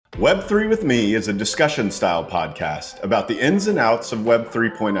Web3 with Me is a discussion-style podcast about the ins and outs of Web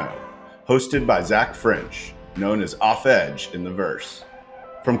 3.0, hosted by Zach French, known as Off Edge in the verse.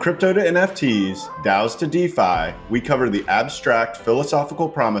 From crypto to NFTs, DAOs to DeFi, we cover the abstract philosophical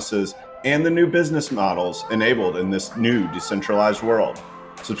promises and the new business models enabled in this new decentralized world.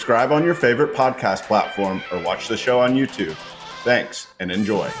 Subscribe on your favorite podcast platform or watch the show on YouTube. Thanks and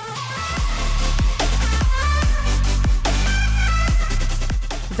enjoy.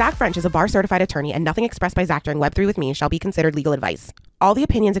 Zach French is a bar-certified attorney, and nothing expressed by Zach during Web3 with Me shall be considered legal advice. All the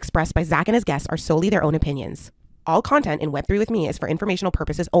opinions expressed by Zach and his guests are solely their own opinions. All content in Web3 with Me is for informational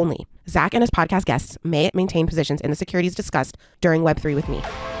purposes only. Zach and his podcast guests may maintain positions in the securities discussed during Web3 with Me.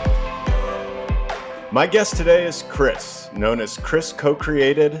 My guest today is Chris, known as Chris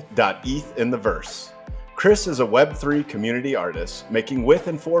Co-Created .eth in the verse. Chris is a Web3 community artist making with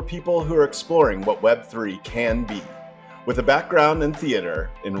and for people who are exploring what Web3 can be. With a background in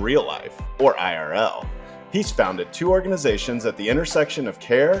theater, in real life, or IRL, he's founded two organizations at the intersection of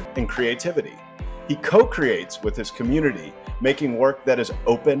care and creativity. He co-creates with his community, making work that is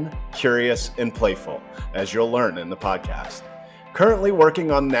open, curious, and playful, as you'll learn in the podcast. Currently working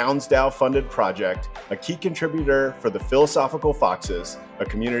on Nouns DAO funded project, a key contributor for the Philosophical Foxes, a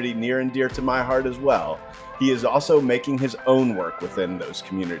community near and dear to my heart as well, he is also making his own work within those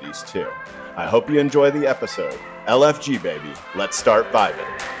communities too. I hope you enjoy the episode. LFG baby, let's start vibing.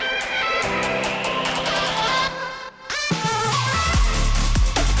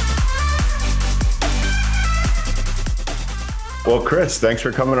 Well, Chris, thanks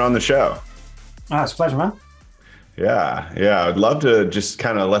for coming on the show. It's a pleasure, man. Yeah. I'd love to just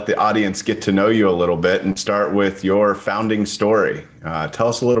kind of let the audience get to know you a little bit and start with your founding story. Tell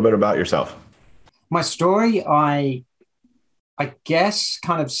us a little bit about yourself. My story, I guess,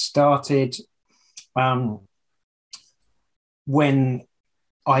 kind of started when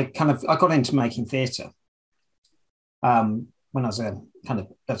I got into making theatre when I was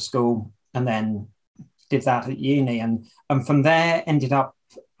at school, and then did that at uni, and from there I ended up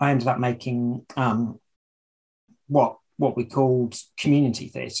making what we called community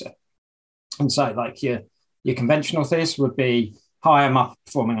theatre. And so like your conventional theatre would be, hi, I'm up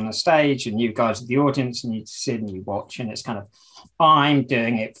performing on a stage and you guys are the audience and you sit and you watch, and it's kind of, I'm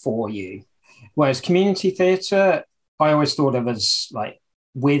doing it for you. Whereas community theatre, I always thought of as like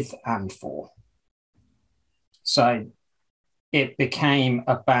with and for. So it became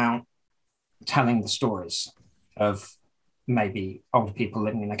about telling the stories of maybe older people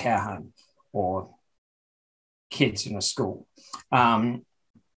living in a care home or kids in a school. And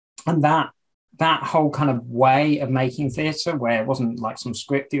that whole kind of way of making theatre, where it wasn't like some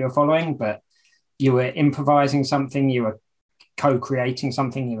script you were following, but you were improvising something, you were co-creating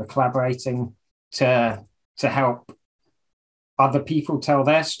something, you were collaborating to help other people tell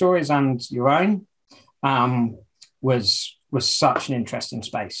their stories and your own, was such an interesting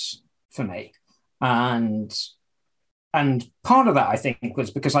space for me. And part of that, I think,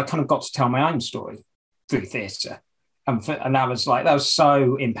 was because I kind of got to tell my own story through theatre. And that was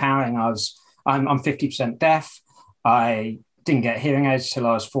so empowering. I'm 50% deaf. I didn't get hearing aids till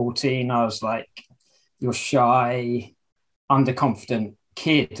I was 14. I was like your shy, underconfident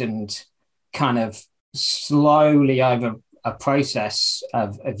kid, and kind of slowly over a process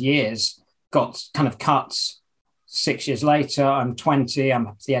of years got kind of cut. 6 years later, I'm 20, I'm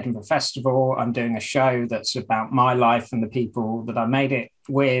at the Edinburgh Festival, I'm doing a show that's about my life and the people that I made it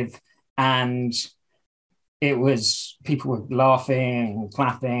with. And it was, people were laughing and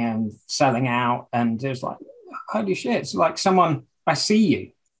clapping and selling out. And it was like, holy shit, it's like someone, I see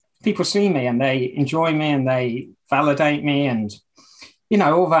you. People see me and they enjoy me and they validate me and, you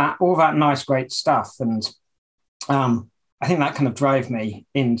know, all that nice, great stuff. And I think that kind of drove me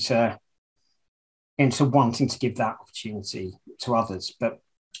into wanting to give that opportunity to others. But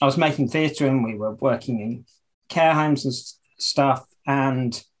I was making theatre and we were working in care homes and stuff.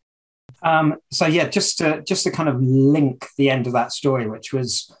 And just to kind of link the end of that story, which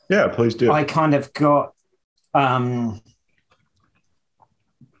was, yeah, please do. I kind of got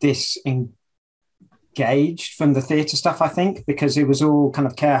this engaged from the theatre stuff, I think, because it was all kind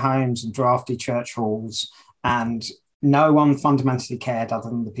of care homes and drafty church halls, and no one fundamentally cared other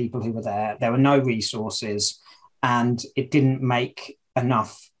than the people who were there. There were no resources, and it didn't make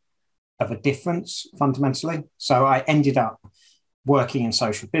enough of a difference fundamentally. So I ended up working in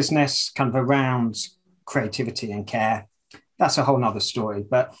social business, kind of around creativity and care. That's a whole nother story.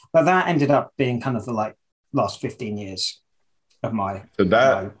 But that ended up being kind of the last 15 years of my life.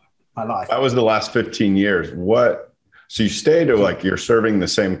 That was the last 15 years. So you stayed you're serving the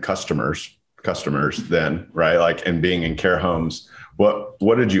same customers then, right? Like, and being in care homes.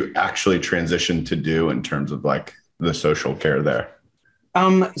 What did you actually transition to do in terms of like the social care there?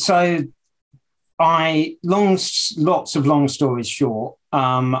 So lots of long stories short,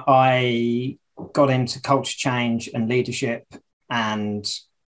 I got into culture change and leadership, and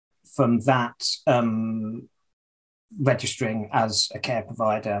from that, registering as a care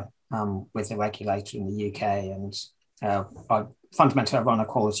provider with a regulator in the UK, and I fundamentally run a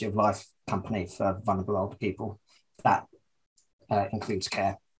quality of life company for vulnerable older people that includes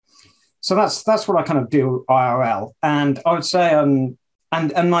care. So that's what I kind of do IRL, and I would say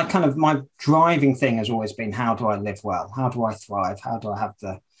and my driving thing has always been, how do I live well? How do I thrive? How do I have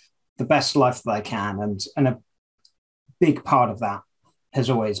the best life that I can? And a big part of that has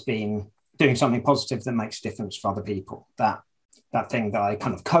always been doing something positive that makes a difference for other people. That thing that I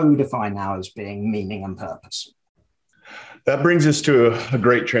kind of codify now as being meaning and purpose. That brings us to a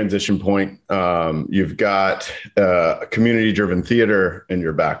great transition point. You've got a community-driven theater in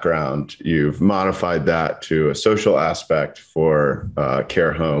your background. You've modified that to a social aspect for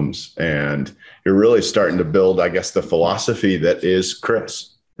care homes, and you're really starting to build, I guess, the philosophy that is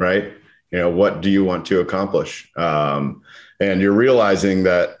Chris, right? What do you want to accomplish? And you're realizing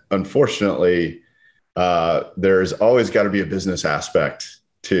that, unfortunately, there's always got to be a business aspect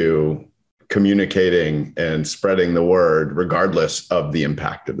to communicating and spreading the word, regardless of the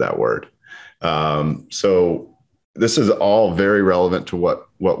impact of that word. So this is all very relevant to what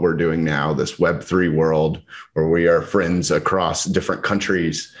we're doing now, this Web3 world, where we are friends across different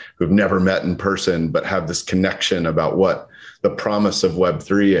countries who've never met in person, but have this connection about what the promise of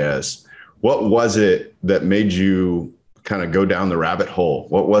Web3 is. What was it that made you kind of go down the rabbit hole?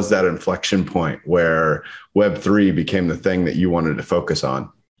 What was that inflection point where Web3 became the thing that you wanted to focus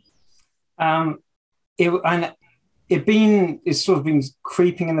on? It's sort of been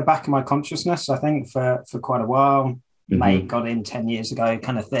creeping in the back of my consciousness, I think, for quite a while. Mm-hmm. Mate got in 10 years ago,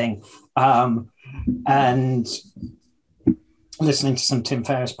 kind of thing. And listening to some Tim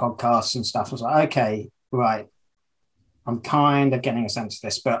Ferriss podcasts and stuff, I was like, okay, right, I'm kind of getting a sense of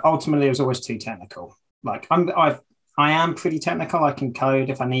this, but ultimately it was always too technical. Like I am pretty technical. I can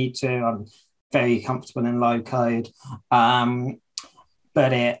code if I need to. I'm very comfortable in low code.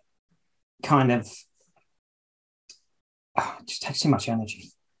 But it kind of just takes too much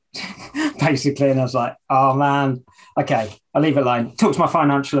energy, basically. And I was like, oh man, okay, I'll leave it alone. Talked to my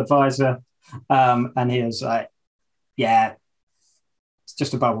financial advisor, and he was like, yeah, it's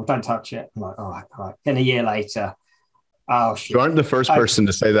just a bubble, don't touch it. I'm like, all right. Then a year later, oh shit. You aren't the first person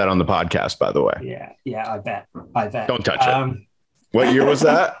to say that on the podcast, by the way. Yeah, I bet. Don't touch it. What year was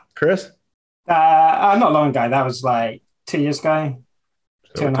that, Chris? Not long ago. That was like 2 years ago.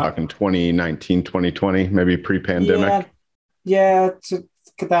 So we're talking 2019, 2020, maybe pre-pandemic. Yeah, to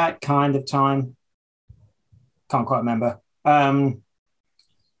that kind of time. Can't quite remember.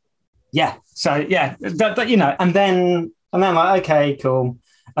 Yeah. So yeah, and then like, okay, cool.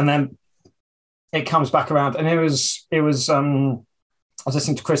 And then it comes back around, and it was I was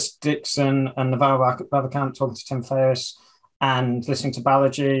listening to Chris Dixon and Naval Ravikant talking to Tim Ferriss, and listening to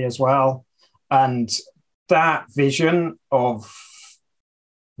Balaji as well. And that vision of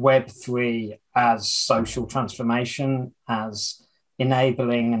Web3 as social transformation, as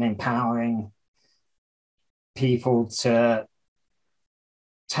enabling and empowering people to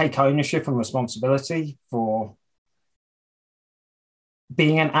take ownership and responsibility for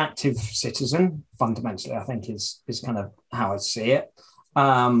being an active citizen, fundamentally, I think is kind of how I see it,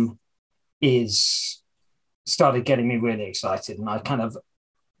 is started getting me really excited. And I kind of,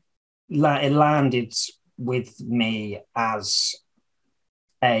 it landed with me as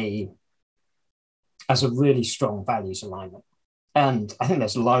a really strong values alignment. And I think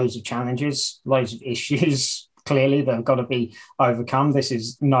there's loads of challenges, loads of issues, clearly, that have got to be overcome. This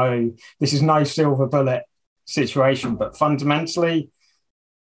is no silver bullet situation, but fundamentally,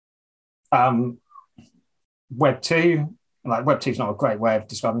 Web2 is not a great way of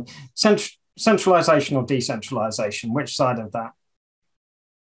describing centralization or decentralization. Which side of that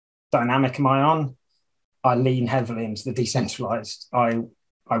dynamic am I on? I lean heavily into the decentralized. I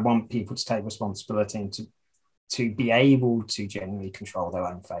want people to take responsibility and to be able to genuinely control their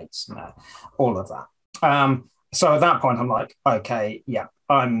own fates, all of that. So at that point, I'm like, okay, yeah,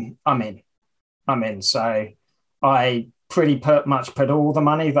 I'm in. So I pretty much put all the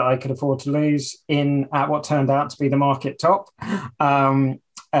money that I could afford to lose in at what turned out to be the market top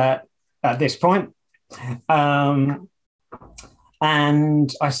at this point. And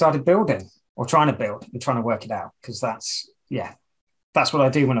I started building, or trying to build, and trying to work it out, because that's what I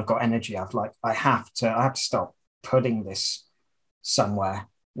do when I've got energy. I have to stop putting this somewhere,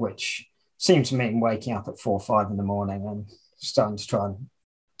 which seemed to mean waking up at 4 or 5 in the morning and starting to try and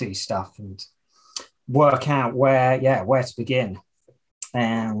do stuff and work out where to begin.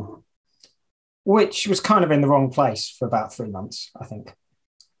 Which was kind of in the wrong place for about 3 months, I think.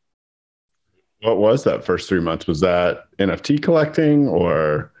 What was that first 3 months? Was that NFT collecting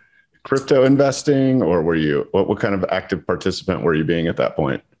or crypto investing, or what kind of active participant were you being at that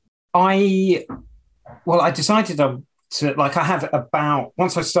point? I decided to, like, I had about,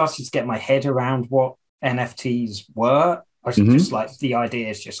 once I started to get my head around what NFTs were, I was just like, the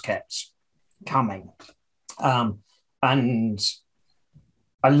ideas just kept coming. And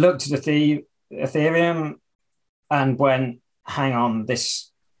I looked at Ethereum and went, hang on,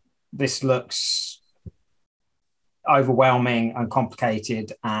 this looks overwhelming and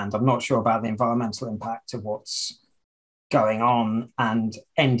complicated, and I'm not sure about the environmental impact of what's going on, and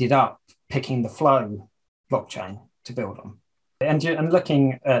ended up picking the Flow blockchain to build on. And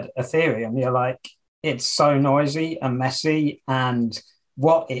looking at Ethereum, you're like, it's so noisy and messy, and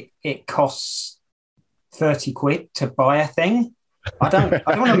what it costs 30 quid to buy a thing. I don't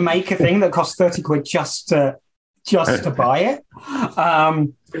want to make a thing that costs 30 quid just to buy it.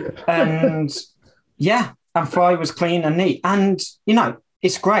 And Fly was clean and neat. And,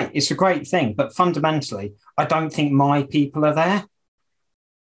 it's great. It's a great thing. But fundamentally, I don't think my people are there.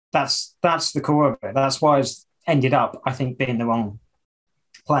 That's the core of it. That's why it's ended up, I think, being the wrong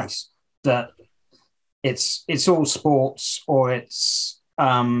place. That it's all sports, or it's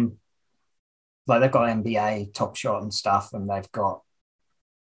like they've got NBA, Top Shot and stuff, and they've got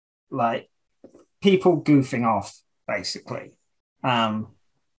like people goofing off, basically,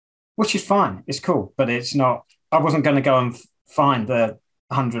 which is fine. It's cool, but it's not. I wasn't going to go and find the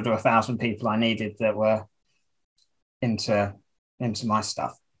 100 or 1,000 people I needed that were into my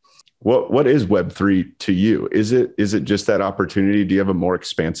stuff. What is Web3 to you? Is it just that opportunity? Do you have a more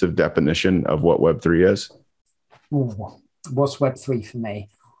expansive definition of what Web3 is? Ooh, what's Web3 for me?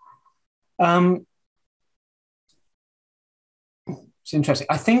 It's interesting.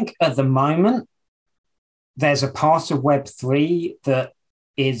 I think at the moment, there's a part of Web3 that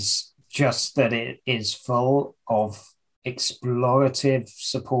is just that it is full of explorative,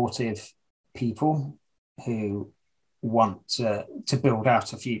 supportive people who want to build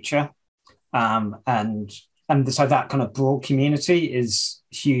out a future. And so that kind of broad community is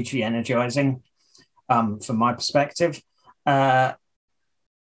hugely energizing from my perspective. But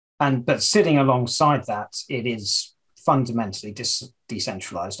sitting alongside that, it is fundamentally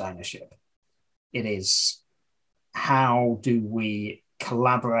decentralized ownership. It is, how do we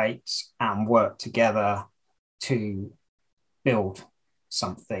collaborate and work together to build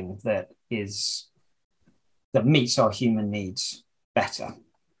something that meets our human needs better.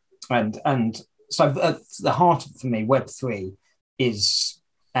 And so at the heart of, for me, Web3 is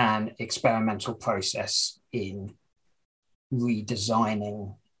an experimental process in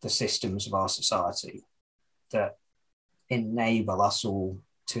redesigning the systems of our society that enable us all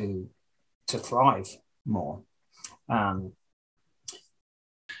to thrive more.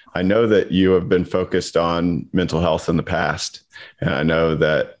 I know that you have been focused on mental health in the past, and I know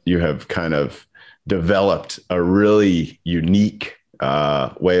that you have kind of developed a really unique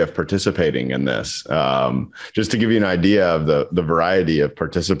way of participating in this. Just to give you an idea of the variety of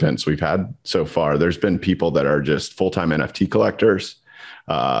participants we've had so far, there's been people that are just full-time NFT collectors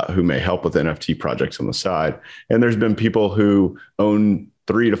who may help with NFT projects on the side. And there's been people who own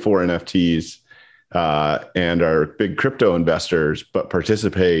 3 to 4 NFTs and are big crypto investors, but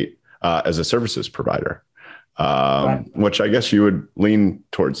participate as a services provider, right. Which I guess you would lean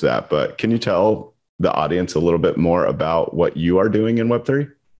towards that. But can you tell the audience a little bit more about what you are doing in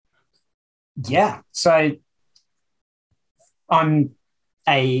Web3? Yeah. So I'm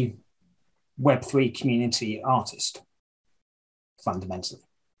a Web3 community artist, fundamentally,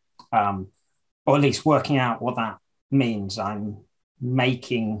 or at least working out what that means. I'm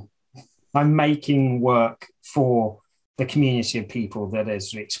making work for the community of people that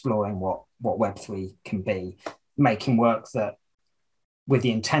is exploring what Web3 can be, making work that with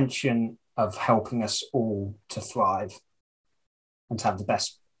the intention of helping us all to thrive and to have the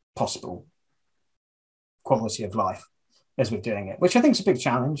best possible quality of life as we're doing it, which I think is a big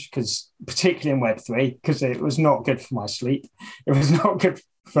challenge, because particularly in Web3, because it was not good for my sleep. It was not good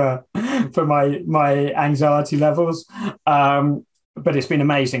for my anxiety levels. But it's been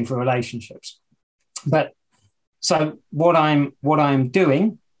amazing for relationships. But so what I'm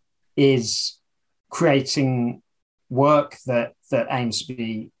doing is creating work that aims to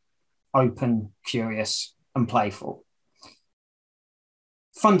be open, curious, and playful.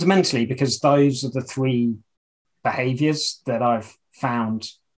 Fundamentally, because those are the 3 behaviors that I've found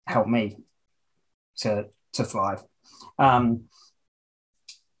help me to thrive.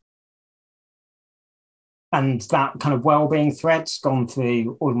 And that kind of well-being thread's gone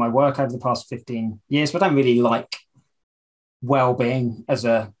through all of my work over the past 15 years, but I don't really like well-being as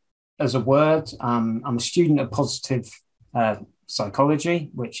a word. I'm a student of positive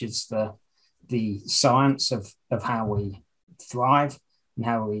psychology, which is the science of how we thrive and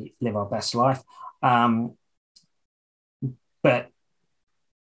how we live our best life. But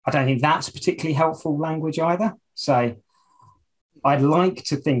I don't think that's particularly helpful language either. So I'd like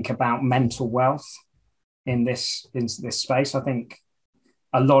to think about mental wealth in this space. I think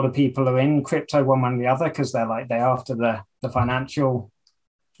a lot of people are in crypto one way or the other because they're after the financial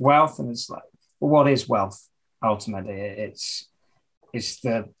wealth, and it's like, well, what is wealth ultimately? It's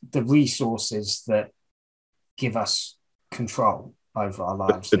the resources that give us control over our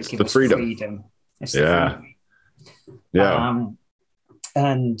lives. It's that give the us freedom. It's yeah. the freedom. Yeah.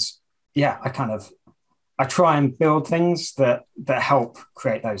 And yeah, I try and build things that help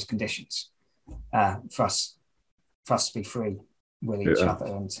create those conditions for us to be free with each other,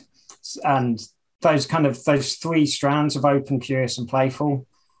 and those three strands of open, curious, and playful.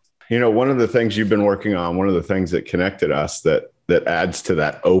 One of the things you've been working on, one of the things that connected us that adds to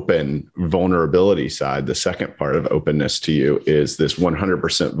that open vulnerability side, the second part of openness to you, is this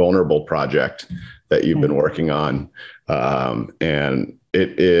 100% vulnerable project that you've been working on. And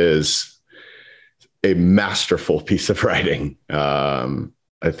it is a masterful piece of writing.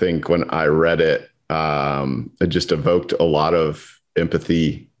 I think when I read it, it just evoked a lot of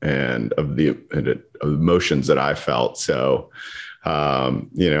empathy and of the emotions that I felt. So,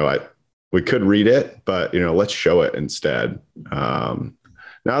 we could read it, but, let's show it instead. Now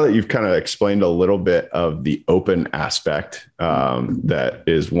that you've kind of explained a little bit of the open aspect, that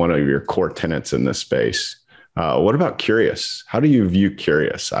is one of your core tenets in this space. What about curious? How do you view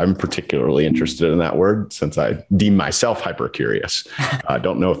curious? I'm particularly interested in that word since I deem myself hyper curious. I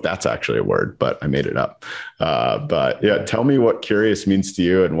don't know if that's actually a word, but I made it up. But yeah, tell me what curious means to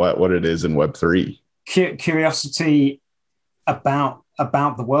you and what it is in Web3. Curiosity about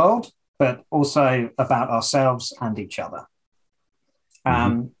the world, but also about ourselves and each other.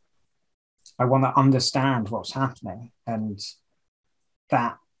 I want to understand what's happening, and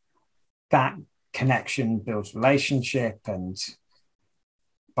that connection builds relationship, and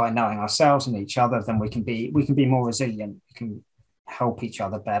by knowing ourselves and each other, then we can be more resilient. We can help each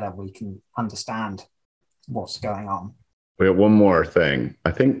other better. We can understand what's going on. We have one more thing.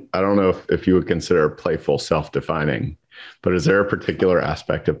 I don't know if you would consider playful self-defining, but is there a particular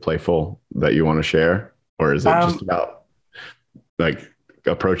aspect of playful that you want to share? Or is it just about like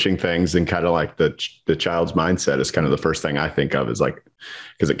approaching things and kind of like the child's mindset is kind of the first thing I think of, is like,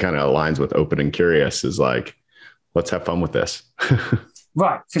 because it kind of aligns with open and curious, is like, let's have fun with this.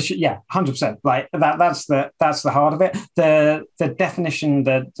 Right, for sure. Yeah, 100%. Like that's the heart of it. The definition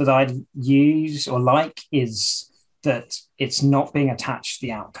that I'd use or like is that it's not being attached to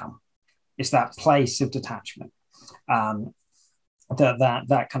the outcome. It's that place of detachment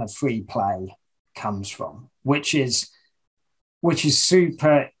that kind of free play comes from, which is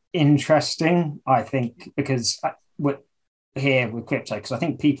super interesting, I think, because we're here with crypto, because I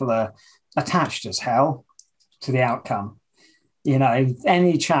think people are attached as hell to the outcome.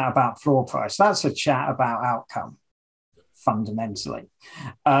 Any chat about floor price, that's a chat about outcome, fundamentally.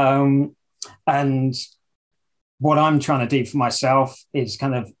 And what I'm trying to do for myself is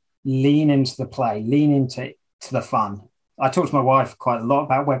kind of lean into the play, lean into the fun. I talk to my wife quite a lot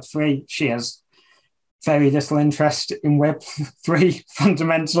about Web3. She has very little interest in Web3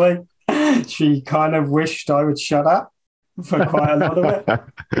 fundamentally. She kind of wished I would shut up for quite a lot of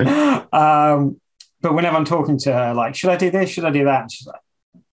it. But whenever I'm talking to her, like, should I do this? Should I do that? And she's like,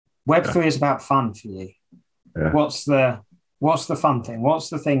 Web3 is about fun for you. Yeah. What's the fun thing? What's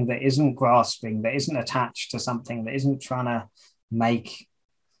the thing that isn't grasping, that isn't attached to something, that isn't trying to make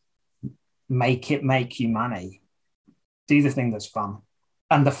it make you money? Do the thing that's fun.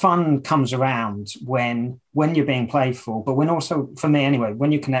 And the fun comes around when you're being playful, but when also, for me anyway,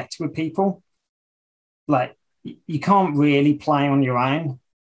 when you connect with people, like you can't really play on your own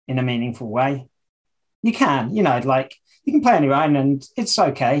in a meaningful way. You can, like you can play on your own and it's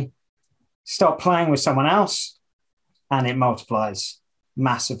okay. Stop playing with someone else and it multiplies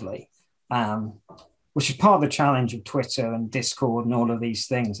massively, which is part of the challenge of Twitter and Discord and all of these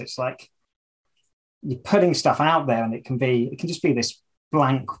things. It's like you're putting stuff out there and it can just be this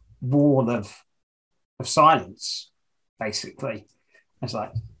blank wall of silence, basically. It's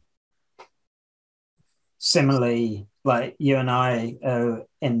like, similarly, like you and I are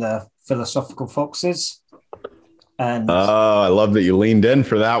in the philosophical foxes. And I love that you leaned in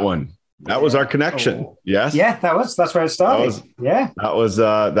for that one. That was our connection. Oh. Yes. Yeah, that's where it started. That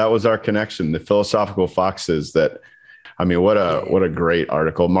was our connection. The philosophical foxes. What a great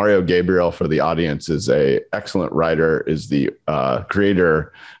article. Mario Gabriel, for the audience, is a excellent writer, is the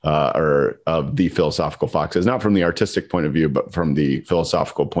creator of the philosophical foxes, not from the artistic point of view, but from the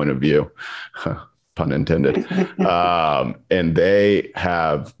philosophical point of view. Pun intended. And they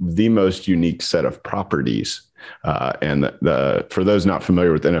have the most unique set of properties. And for those not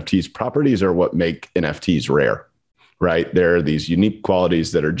familiar with NFTs, properties are what make NFTs rare, right? There are these unique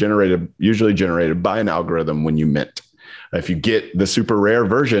qualities that are usually generated by an algorithm when you mint. If you get the super rare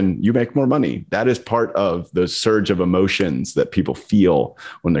version, you make more money. That is part of the surge of emotions that people feel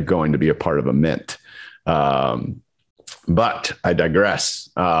when they're going to be a part of a mint. But I digress.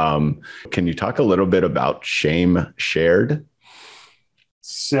 Can you talk a little bit about Shame Shared?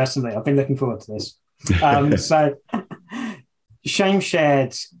 Certainly. I've been looking forward to this. So Shame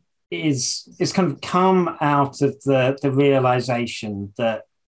Shared is kind of come out of the realization that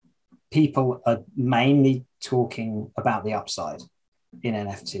people are mainly talking about the upside in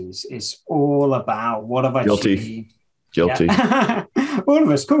NFTs. It's all about what have I achieved. Guilty. Yeah. All of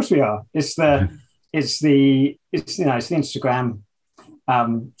us, of course we are. It's the Instagram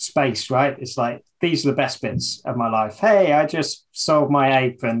space, right? It's like, these are the best bits of my life. Hey, I just sold my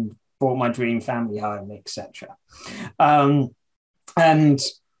ape and bought my dream family home, etc.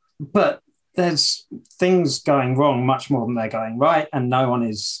 But there's things going wrong much more than they're going right, and no one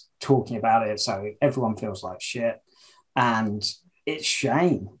is talking about it, so everyone feels like shit. And it's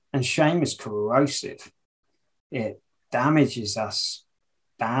shame, and shame is corrosive. It damages us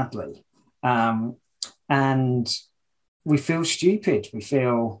badly, and we feel stupid, we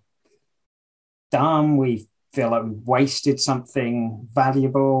feel dumb, we feel like we've wasted something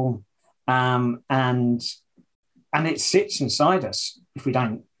valuable, and it sits inside us if we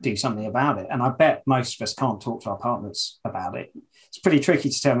don't do something about it. And I bet most of us can't talk to our partners about it. It's pretty tricky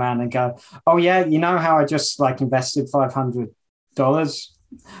to turn around and go, oh yeah, you know how I just invested $500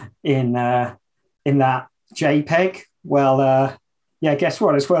 in that JPEG? Well, yeah, guess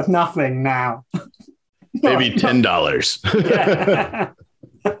what? It's worth nothing now. Maybe $10. Yeah.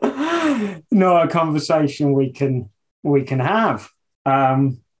 Not a conversation we can have.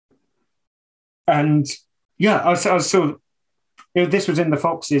 And yeah, I was sort of, this was in the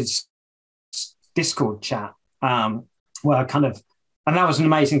Foxes Discord chat, where I kind of, and that was an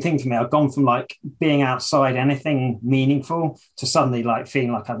amazing thing for me. I've gone from being outside anything meaningful to suddenly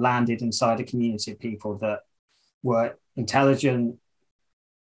feeling like I've landed inside a community of people that were intelligent,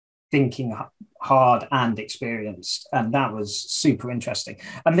 thinking hard and experienced. And that was super interesting.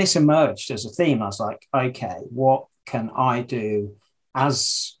 And this emerged as a theme. I was like, okay, what can I do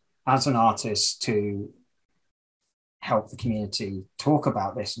as an artist to help the community talk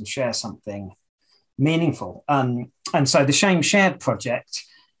about this and share something meaningful? And so the Shame Shared project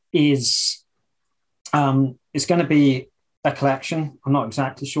is going to be a collection. I'm not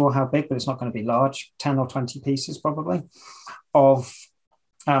exactly sure how big, but it's not going to be large, 10 or 20 pieces probably, of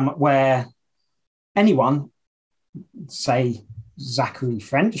where anyone, say Zachary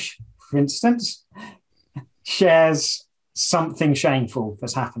French, for instance, shares something shameful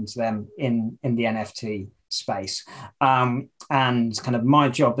that's happened to them in the NFT space. And kind of my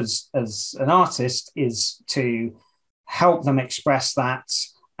job as an artist is to help them express that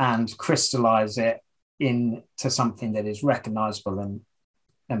and crystallize it into something that is recognizable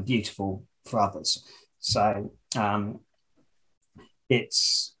and beautiful for others. So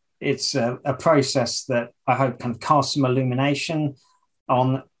it's a process that I hope can cast some illumination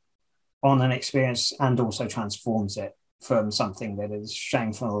on an experience and also transforms it from something that is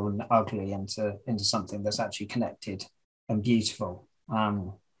shameful and ugly into something that's actually connected and beautiful.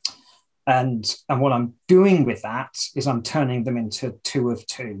 And what I'm doing with that is I'm turning them into 2 of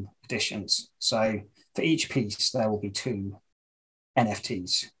 2 editions. So for each piece, there will be 2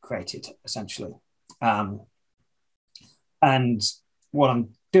 NFTs created, essentially. And what I'm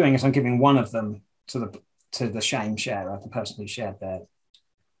doing is I'm giving one of them to the shame sharer, the person who shared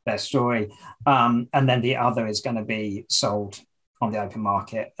their story, and then the other is going to be sold on the open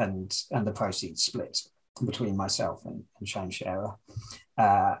market, and the proceeds split between myself and shame sharer.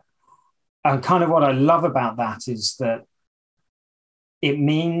 And kind of what I love about that is that it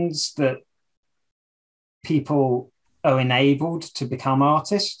means that people are enabled to become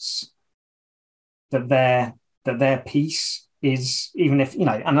artists, that their piece is, even if, and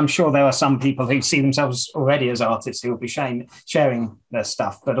I'm sure there are some people who see themselves already as artists who will be sharing their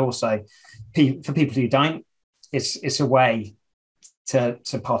stuff, but also for people who don't, it's a way to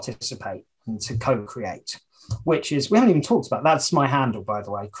participate and to co-create. which is, we haven't even talked about, that's my handle, by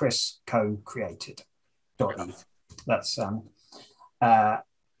the way, Chris co-created. That's what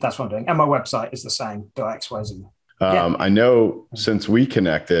I'm doing. And my website is the same, .xyz. I know since we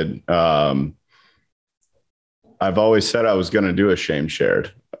connected, I've always said I was going to do a shame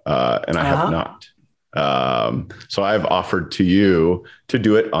shared, and I have not. So I've offered to you to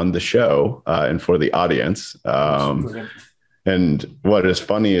do it on the show and for the audience. And what is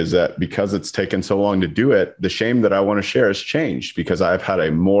funny is that because it's taken so long to do it, the shame that I want to share has changed because I've had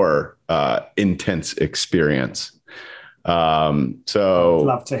a more intense experience. So I'd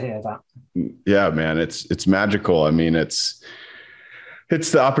love to hear that. Yeah, man, it's magical. I mean, it's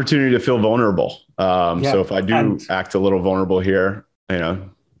the opportunity to feel vulnerable. So if I do act a little vulnerable here,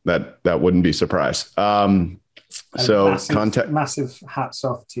 that wouldn't be a surprise. So massive hats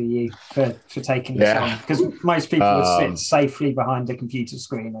off to you for taking this on, because most people would sit safely behind a computer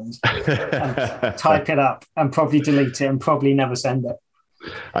screen and type it up and probably delete it and probably never send it.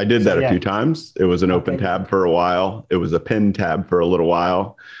 I did that a few times. It was an open tab for a while. It was a pinned tab for a little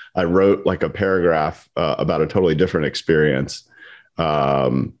while. I wrote like a paragraph about a totally different experience.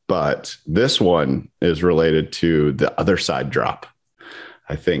 But this one is related to the other side drop.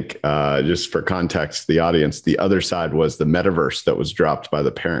 I think just for context, the audience, the other side was the metaverse that was dropped by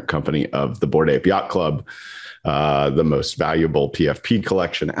the parent company of the Bored Ape Yacht Club, the most valuable PFP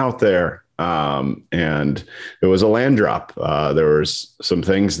collection out there. And it was a land drop. There was some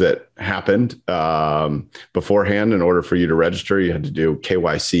things that happened beforehand. In order for you to register, you had to do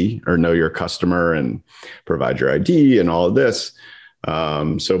KYC, or know your customer, and provide your ID and all of this.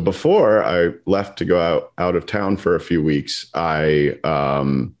 So before I left to go out of town for a few weeks, I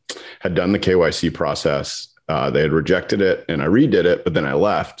had done the KYC process. They had rejected it and I redid it, but then I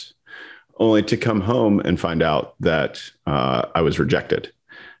left only to come home and find out that I was rejected.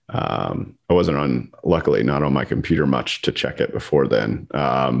 I wasn't luckily not on my computer much to check it before then.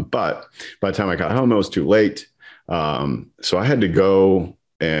 But by the time I got home, it was too late. So I had to go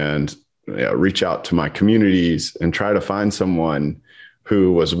and reach out to my communities and try to find someone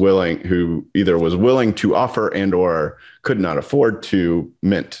who either was willing to offer and or could not afford to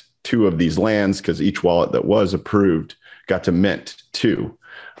mint 2 of these lands, because each wallet that was approved got to mint 2.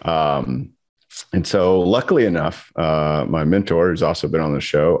 And so luckily enough, my mentor, who's also been on the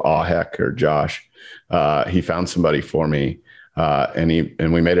show, Josh, he found somebody for me,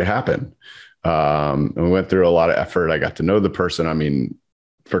 and we made it happen. And we went through a lot of effort. I got to know the person. I mean,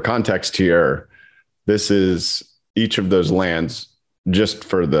 for context here, this is each of those lands just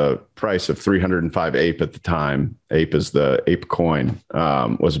for the price of 305 ape at the time. Ape is the ape coin,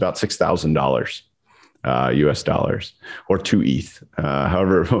 was about $6,000. US dollars, or 2 ETH,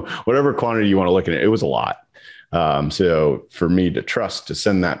 however, whatever quantity you want to look at it, it was a lot. So for me to trust to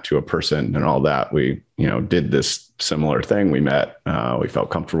send that to a person and all that, we, did this similar thing. We met, we felt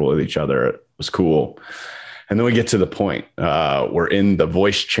comfortable with each other. It was cool. And then we get to the point, we're in the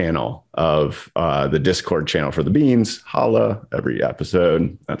voice channel of the Discord channel for the Beans, holla every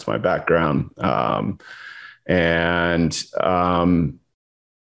episode. That's my background.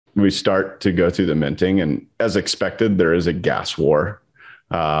 We start to go through the minting, and as expected, there is a gas war.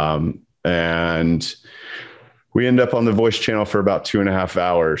 And we end up on the voice channel for about 2.5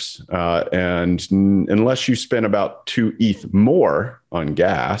 hours. And unless you spend about 2 ETH more on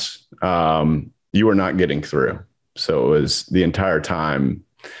gas, you are not getting through. So it was the entire time,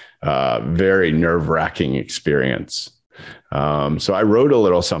 very nerve-wracking experience. So I wrote a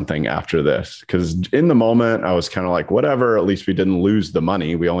little something after this, because in the moment I was kind of like, whatever, at least we didn't lose the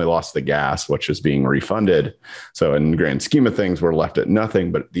money. We only lost the gas, which is being refunded. So in the grand scheme of things, we're left at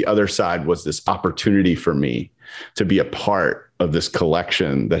nothing. But the other side was this opportunity for me to be a part of this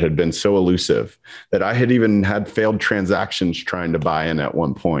collection that had been so elusive, that I had even had failed transactions trying to buy in at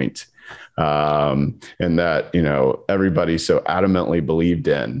one point. And that, everybody so adamantly believed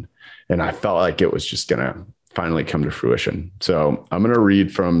in, and I felt like it was just going to finally come to fruition. So I'm going to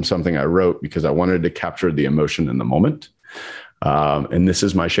read from something I wrote because I wanted to capture the emotion in the moment. And this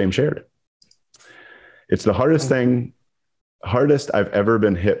is my shame shared. It's the hardest I've ever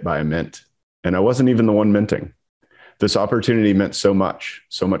been hit by a mint. And I wasn't even the one minting. This opportunity meant so much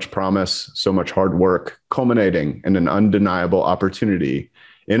promise, so much hard work, culminating in an undeniable opportunity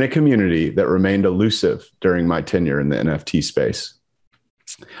in a community that remained elusive during my tenure in the NFT space.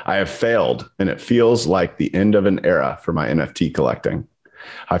 I have failed, and it feels like the end of an era for my NFT collecting.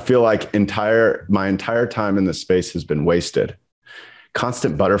 I feel like my entire time in this space has been wasted.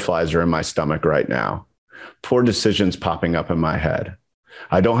 Constant butterflies are in my stomach right now. Poor decisions popping up in my head.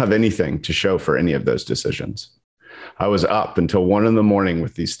 I don't have anything to show for any of those decisions. I was up until 1 a.m.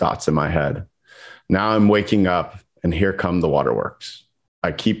 with these thoughts in my head. Now I'm waking up and here come the waterworks.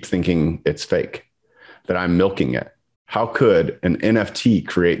 I keep thinking it's fake, that I'm milking it. How could an NFT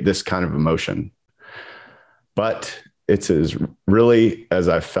create this kind of emotion? But it's as really as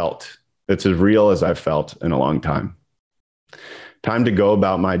I've felt. It's as real as I've felt in a long time. Time to go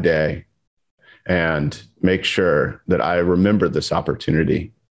about my day and make sure that I remember this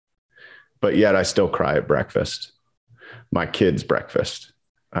opportunity. But yet I still cry at breakfast. My kids' breakfast,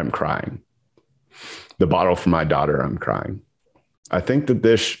 I'm crying. The bottle for my daughter, I'm crying. I think that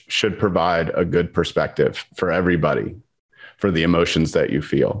this should provide a good perspective for everybody, for the emotions that you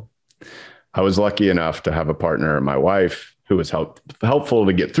feel. I was lucky enough to have a partner, my wife, who was helpful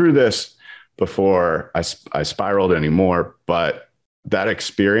to get through this before I spiraled anymore. But that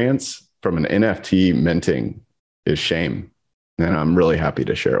experience from an NFT minting is shame. And I'm really happy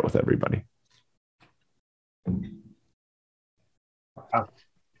to share it with everybody. Wow.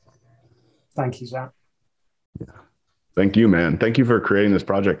 Thank you, Zach. Yeah. Thank you, man. Thank you for creating this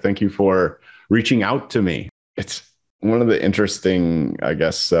project. Thank you for reaching out to me. It's one of the interesting, I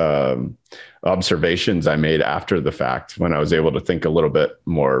guess, observations I made after the fact, when I was able to think a little bit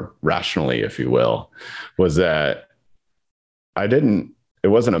more rationally, if you will, was that it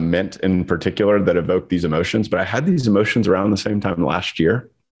wasn't a mint in particular that evoked these emotions, but I had these emotions around the same time last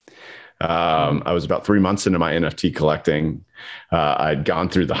year. I was about 3 months into my NFT collecting. I'd gone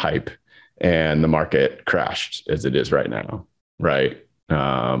through the hype and the market crashed as it is right now. Right.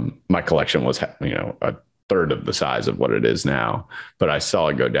 My collection was, a third of the size of what it is now, but I saw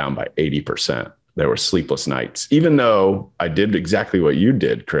it go down by 80%. There were sleepless nights, even though I did exactly what you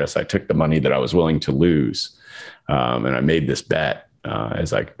did, Chris. I took the money that I was willing to lose. And I made this bet,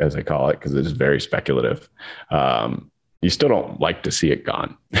 as I call it, because it is very speculative. You still don't like to see it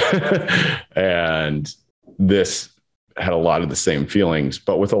gone. And this had a lot of the same feelings,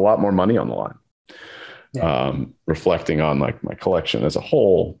 but with a lot more money on the line. Yeah. Reflecting on like my collection as a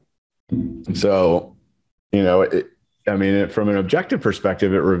whole. So, from an objective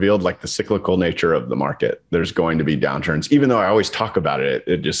perspective, it revealed like the cyclical nature of the market. There's going to be downturns, even though I always talk about it.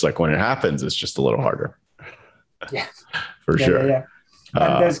 It just like when it happens, it's just a little harder. Yeah, for sure. Yeah.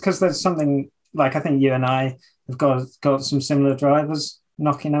 And there's something like, I think you and I have got some similar drivers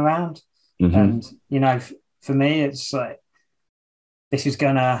knocking around. Mm-hmm. And, for me, it's like, this is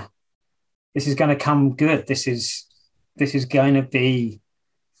gonna come good. This is going to be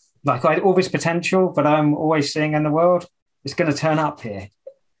like all this potential, but I'm always seeing in the world, it's going to turn up here.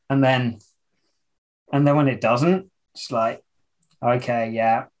 And then when it doesn't, it's like, okay,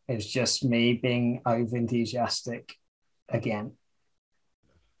 yeah, it's just me being over enthusiastic again.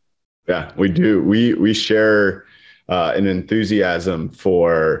 Yeah, we do. We share an enthusiasm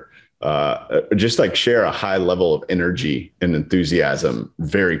for just like share a high level of energy and enthusiasm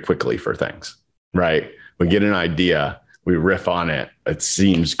very quickly for things, right? We get an idea, we riff on it. It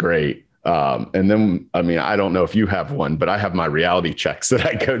seems great. And then, I don't know if you have one, but I have my reality checks that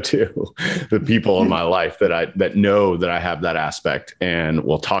I go to, the people in my life that know that I have that aspect and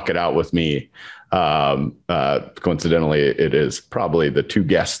will talk it out with me. Coincidentally, it is probably the two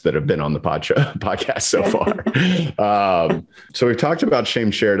guests that have been on the podcast so far. So we've talked about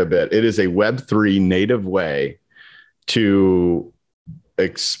shame shared a bit. It is a Web3 native way to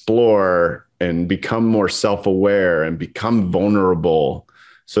explore and become more self-aware and become vulnerable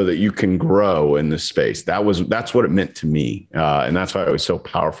so that you can grow in this space. That's what it meant to me. And that's why it was so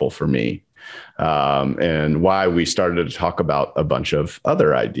powerful for me. And why we started to talk about a bunch of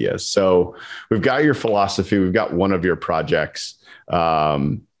other ideas. So we've got your philosophy. We've got one of your projects.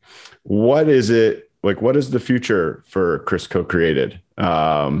 What is it like? What is the future for Chris Co-Created?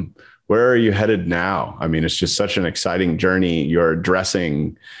 Where are you headed now? It's just such an exciting journey. You're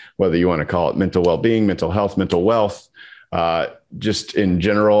addressing, whether you want to call it mental well-being, mental health, mental wealth, just in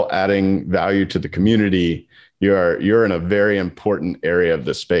general, adding value to the community. You're in a very important area of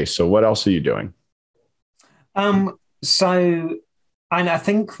the space. So what else are you doing? So I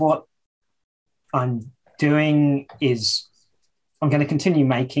think what I'm doing is I'm going to continue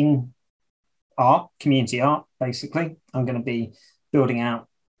making art, community art, basically. I'm going to be building out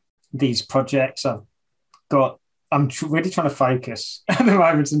these projects. I'm really trying to focus at the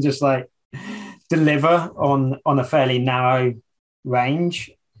moment and just like deliver on a fairly narrow range.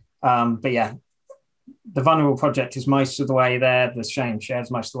 But yeah, the Vulnerable project is most of the way there. The Shame Shared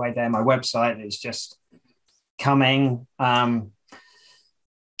is most of the way there. My website is just coming.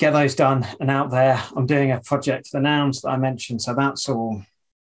 Get those done and out there. I'm doing a project for Nouns that I mentioned. So that's all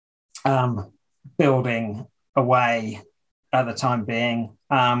building away at the time being.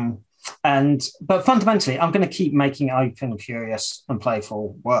 But fundamentally, I'm going to keep making open, curious, and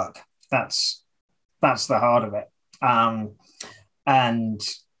playful work. That's that's the heart of it. And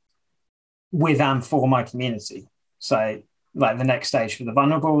with and for my community. So like the next stage for the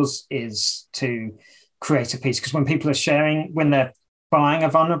vulnerables is to create a piece, because when people are sharing, when they're buying a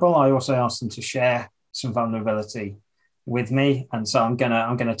vulnerable, I also ask them to share some vulnerability with me, and so I'm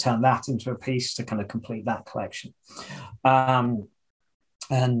gonna turn that into a piece to kind of complete that collection. And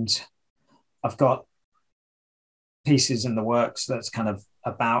I've got pieces in the works that's kind of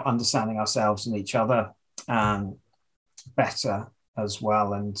about understanding ourselves and each other better as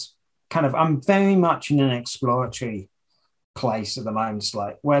well. And kind of, I'm very much in an exploratory place at the moment. It's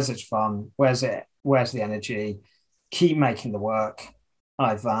like, where's it fun? Where's the energy? Keep making the work.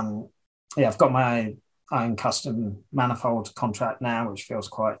 I've got my own custom manifold contract now, which feels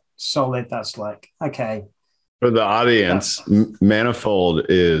quite solid. That's like, okay. For the audience, Manifold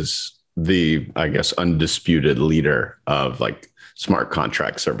is the, I guess, undisputed leader of like smart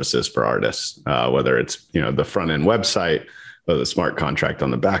contract services for artists, whether it's, the front end website or the smart contract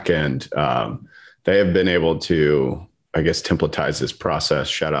on the back end. They have been able to, I guess, templatize this process.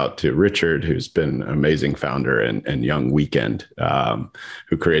 Shout out to Richard, who's been an amazing founder, and Young Weekend,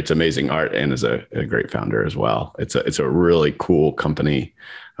 who creates amazing art and is a great founder as well. It's a really cool company,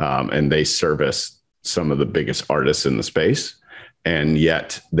 and they service some of the biggest artists in the space, and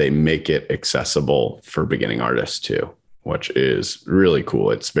yet they make it accessible for beginning artists too, which is really cool.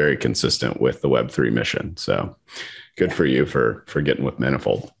 It's very consistent with the Web3 mission. So good for you for getting with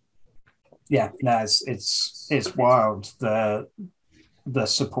Manifold. Yeah, no, it's wild, the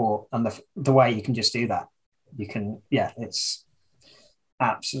support and the way you can just do that. You can, it's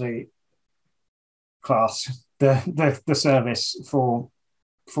absolute class. The service for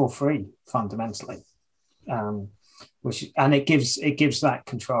free fundamentally, and it gives that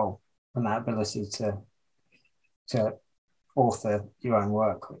control and that ability to author your own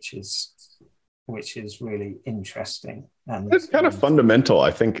work, which is really interesting. And it's kind of fundamental.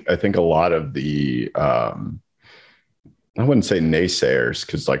 I think a lot of the, I wouldn't say naysayers,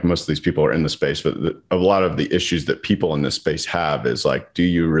 because like most of these people are in the space, but a lot of the issues that people in this space have is like, do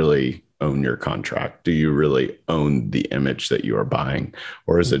you really own your contract? Do you really own the image that you are buying?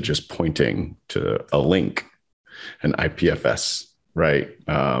 Or is it just pointing to a link, an IPFS, right?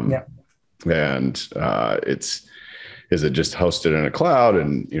 And is it just hosted in a cloud?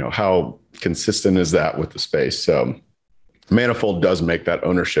 And, how consistent is that with the space? So Manifold does make that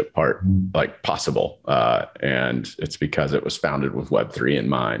ownership part like possible. And it's because it was founded with Web3 in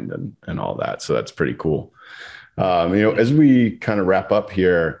mind and all that. So that's pretty cool. As we kind of wrap up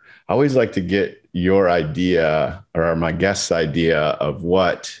here, I always like to get your idea, or my guest's idea, of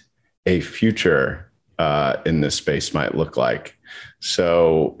what a future in this space might look like.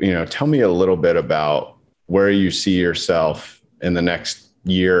 So, tell me a little bit about where you see yourself in the next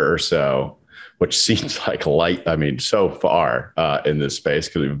year or so, which seems like light. I mean, so far in this space,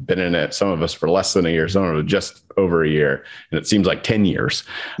 because we've been in it, some of us for less than a year, some of us just over a year, and it seems like 10 years.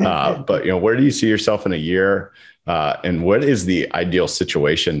 But, where do you see yourself in a year? And what is the ideal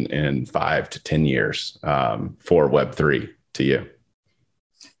situation in 5 to 10 years for Web3 to you?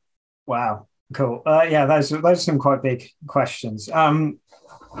 Wow. Cool. Those are some quite big questions. So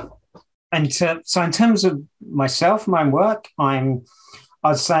in terms of myself, my work, I'd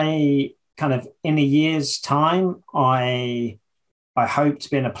say kind of in a year's time, I hope to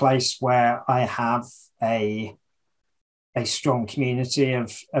be in a place where I have a strong community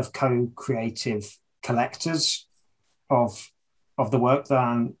of co-creative collectors of the work that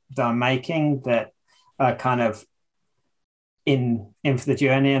I'm making, that are kind of in for the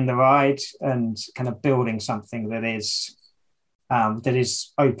journey and the ride, and kind of building something that is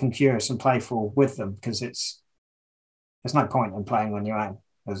open, curious, and playful with them, because there's no point in playing on your own,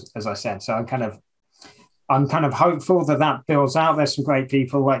 as I said. So I'm kind of hopeful that builds out. There's some great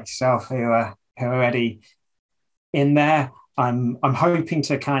people like yourself who are already in there. I'm hoping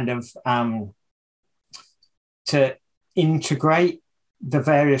to kind of to integrate the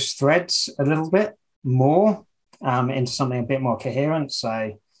various threads a little bit more into something a bit more coherent.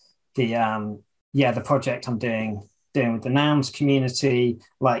 So the project I'm doing with the Nouns community,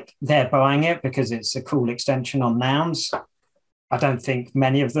 like, they're buying it because it's a cool extension on Nouns. I don't think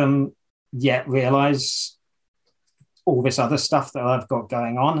many of them yet realize all this other stuff that I've got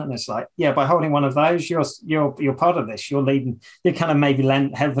going on. And it's like, by holding one of those, you're part of this. You're leading, you're kind of maybe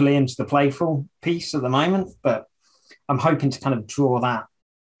lent heavily into the playful piece at the moment, but I'm hoping to kind of draw that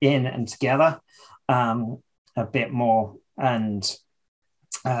in and together a bit more. And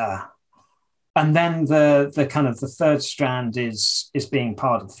then the kind of the third strand is being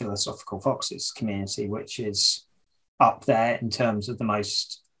part of the Philosophical Foxes community, which is up there in terms of the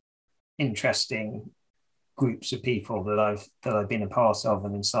most interesting groups of people that I've been a part of,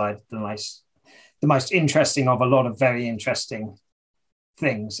 and inside the most interesting of a lot of very interesting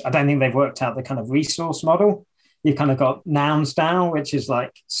things. I don't think they've worked out the kind of resource model. You've kind of got nouns down, which is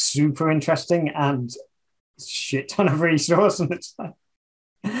like super interesting and shit ton of resource, and it's like,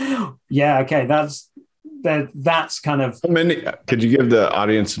 yeah, okay, that's kind of. How many? Could you give the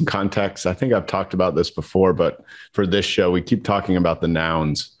audience some context? I think I've talked about this before, but for this show, we keep talking about the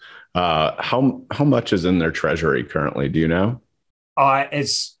nouns. How much is in their treasury currently? Do you know?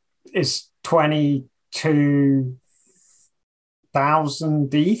 It's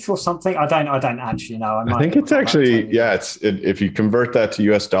 22,000 ETH or something. I don't actually know. I think it's actually, if you convert that to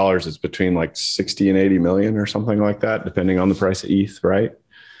US dollars, it's between like 60 and 80 million or something like that, depending on the price of ETH, right?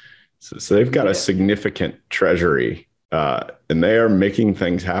 So they've got a significant treasury, and they are making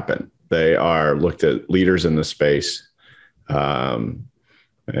things happen. They are looked at leaders in the space, and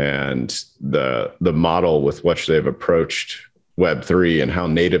the model with which they've approached Web3 and how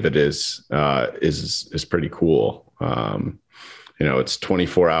native it is pretty cool. It's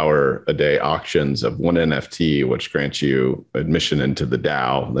 24-hour-a-day auctions of one NFT, which grants you admission into the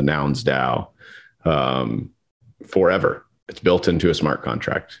DAO, the Nouns DAO, forever. It's built into a smart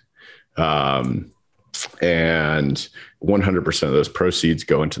contract. And 100% of those proceeds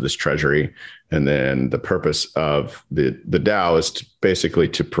go into this treasury. And then the purpose of the DAO is basically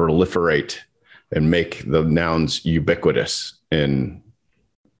to proliferate and make the nouns ubiquitous in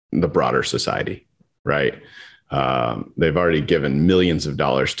the broader society, right? They've already given millions of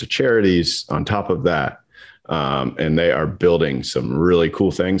dollars to charities on top of that. And they are building some really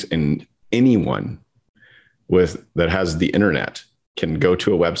cool things. And anyone that has the internet can go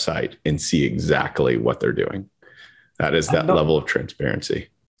to a website and see exactly what they're doing. That is that level of transparency.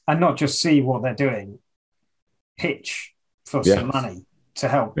 And not just see what they're doing, pitch for some money to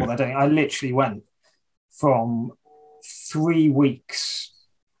help what they're doing. I literally went from 3 weeks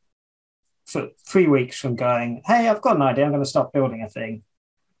from going, hey, I've got an idea, I'm going to start building a thing,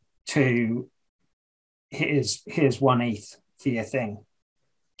 to here's 1 ETH for your thing.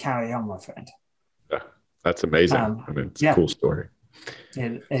 Carry on, my friend. Yeah, that's amazing. It's a cool story.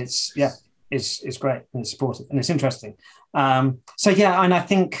 It's great, and it's supportive, and it's interesting. And I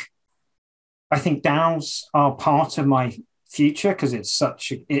think DAOs are part of my future because it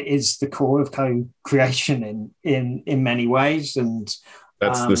is the core of co-creation in many ways, and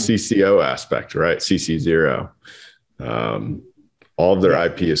that's the CCO aspect, right? CC0. All of their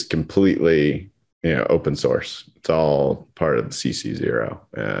IP is completely open source. It's all part of the CC0,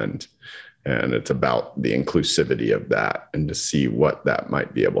 and it's about the inclusivity of that and to see what that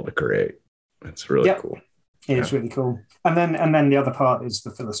might be able to create. It's really cool. It is really cool. And then the other part is the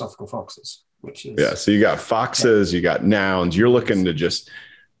philosophical foxes, which is... So you got foxes, you got nouns. You're looking to just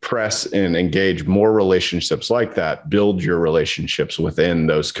press and engage more relationships like that, build your relationships within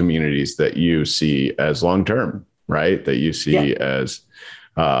those communities that you see as long-term, right? That you see as,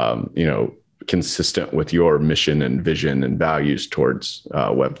 consistent with your mission and vision and values towards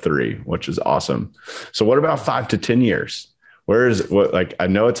Web3, which is awesome. So what about 5 to 10 years? I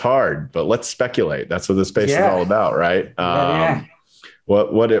know it's hard, but let's speculate. That's what the space is all about, right?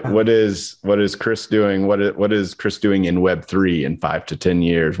 What is Chris doing? What is Chris doing in Web3 in 5 to 10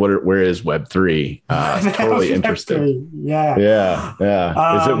 years? Where is Web3? Totally interested. Yeah.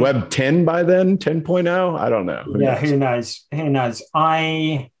 Is it Web 10 by then? 10.0? I don't know. Who knows?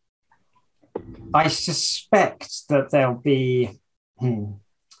 I suspect that there'll be, I don't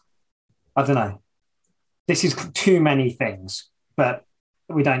know. This is too many things, but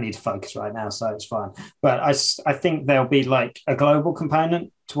we don't need to focus right now, so it's fine. But I think there'll be like a global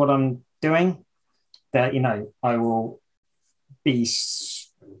component to what I'm doing, that, I will be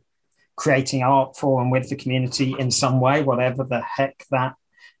creating art for and with the community in some way, whatever the heck that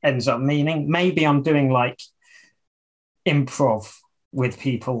ends up meaning. Maybe I'm doing like improv with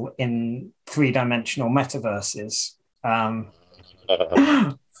people in 3-dimensional metaverses.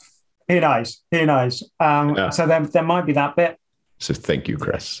 Who knows? So there might be that bit. So thank you,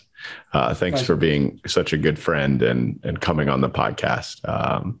 Chris. Thanks for being such a good friend and coming on the podcast.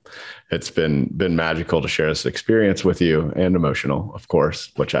 It's been magical to share this experience with you, and emotional, of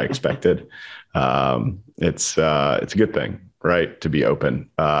course, which I expected. It's a good thing, right? To be open.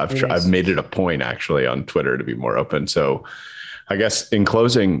 I've made it a point actually on Twitter to be more open. So I guess in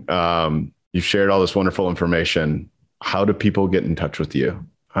closing, you've shared all this wonderful information. How do people get in touch with you?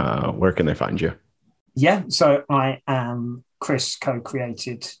 Where can they find you? Yeah, so I am Chris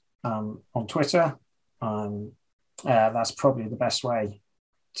Co-Created on Twitter. That's probably the best way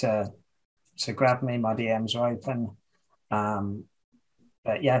to grab me. My DMs are open.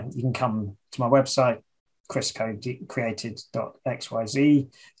 But yeah, you can come to my website, chriscocreated.xyz.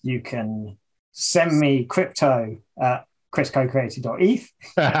 You can send me crypto at chriscocreated.eth.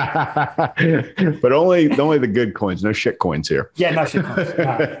 But only the good coins, no shit coins here. Yeah, no shit coins.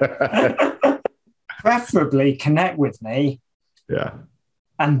 Preferably connect with me. Yeah.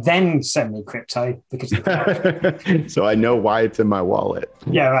 And then send me crypto because so I know why it's in my wallet.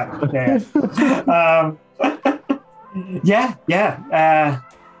 Yeah, right. Yeah. Yeah.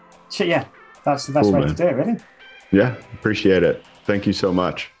 That's the best way to do it, really. Yeah, appreciate it. Thank you so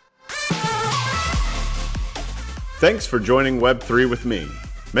much. Thanks for joining Web3 with me.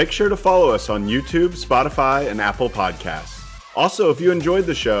 Make sure to follow us on YouTube, Spotify, and Apple Podcasts. Also, if you enjoyed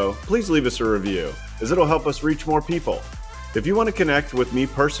the show, please leave us a review, as it'll help us reach more people. If you want to connect with me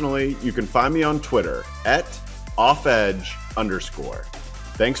personally, you can find me on Twitter at @offedge_.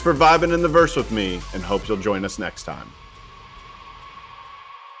 Thanks for vibing in the verse with me, and hope you'll join us next time.